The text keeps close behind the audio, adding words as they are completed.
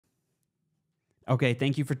Okay,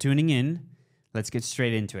 thank you for tuning in. Let's get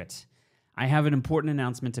straight into it. I have an important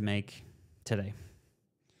announcement to make today.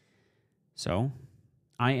 So,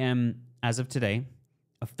 I am, as of today,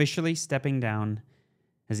 officially stepping down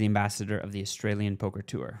as the ambassador of the Australian Poker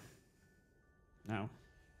Tour. Now,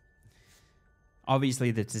 obviously,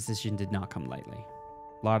 the decision did not come lightly.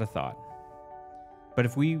 A lot of thought. But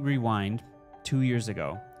if we rewind 2 years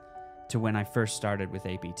ago to when I first started with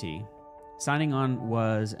APT, signing on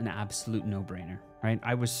was an absolute no-brainer, right?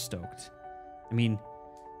 I was stoked. I mean,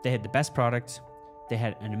 they had the best product, they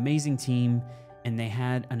had an amazing team, and they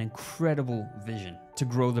had an incredible vision to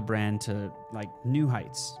grow the brand to like new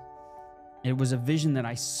heights. It was a vision that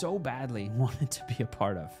I so badly wanted to be a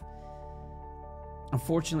part of.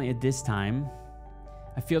 Unfortunately, at this time,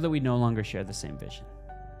 I feel that we no longer share the same vision,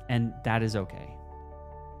 and that is okay.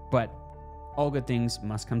 But all good things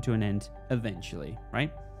must come to an end eventually,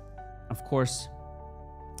 right? Of course,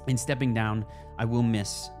 in stepping down, I will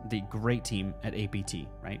miss the great team at APT,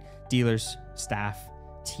 right? Dealers, staff,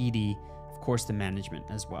 TD, of course the management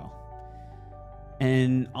as well.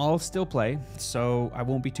 And I'll still play, so I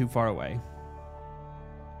won't be too far away.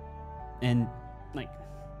 And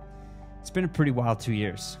it's been a pretty wild 2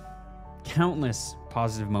 years. Countless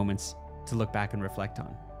positive moments to look back and reflect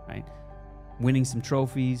on, right? Winning some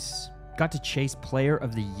trophies, got to chase Player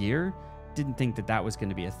of the Year. Didn't think that was going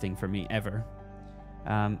to be a thing for me ever.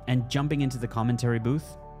 And jumping into the commentary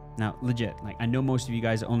booth. Now, legit, I know most of you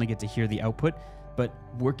guys only get to hear the output, but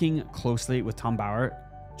working closely with Tom Bauer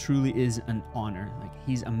truly is an honor.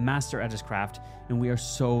 He's a master at his craft, and we are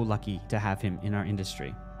so lucky to have him in our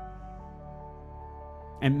industry.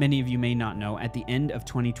 And many of you may not know, at the end of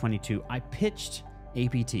 2022, I pitched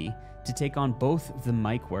APT to take on both the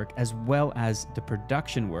mic work as well as the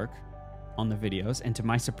production work on the videos, and to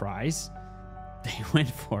my surprise, they went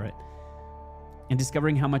for it. And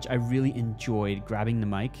discovering how much I really enjoyed grabbing the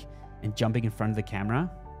mic and jumping in front of the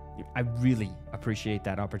camera, I really appreciate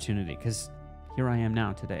that opportunity, because here I am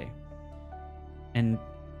now today. And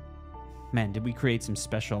man, did we create some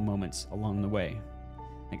special moments along the way.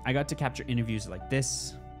 I got to capture interviews like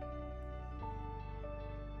this,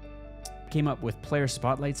 came up with player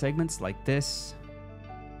spotlight segments like this,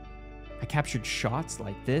 I captured shots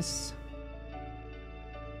like this,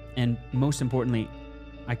 and most importantly,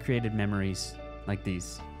 I created memories like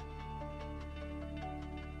these.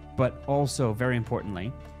 But also, very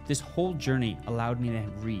importantly, this whole journey allowed me to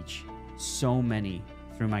reach so many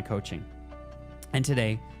through my coaching. And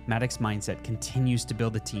today, Maddocks Mindset continues to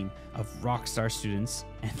build a team of rockstar students,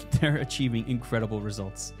 and they're achieving incredible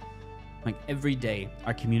results. Every day,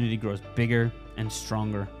 our community grows bigger and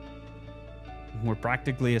stronger. We're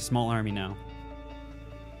practically a small army now.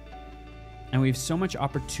 And we have so much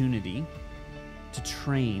opportunity to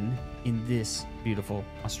train in this beautiful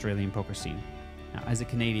Australian poker scene. Now, as a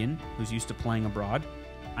Canadian who's used to playing abroad,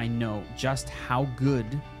 I know just how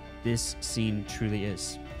good this scene truly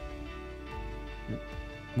is.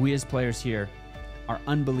 We as players here are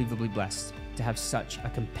unbelievably blessed to have such a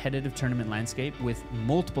competitive tournament landscape with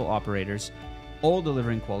multiple operators, all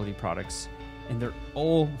delivering quality products, and they're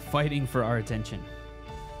all fighting for our attention.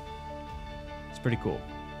 It's pretty cool.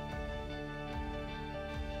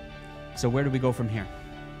 So where do we go from here?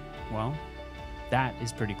 Well, that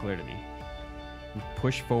is pretty clear to me. We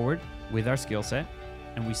push forward with our skill set,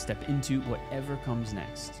 and we step into whatever comes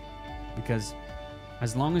next. Because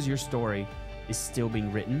as long as your story is still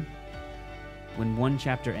being written, when one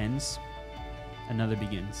chapter ends, another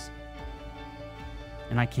begins.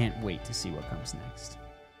 And I can't wait to see what comes next.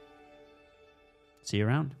 See you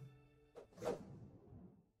around.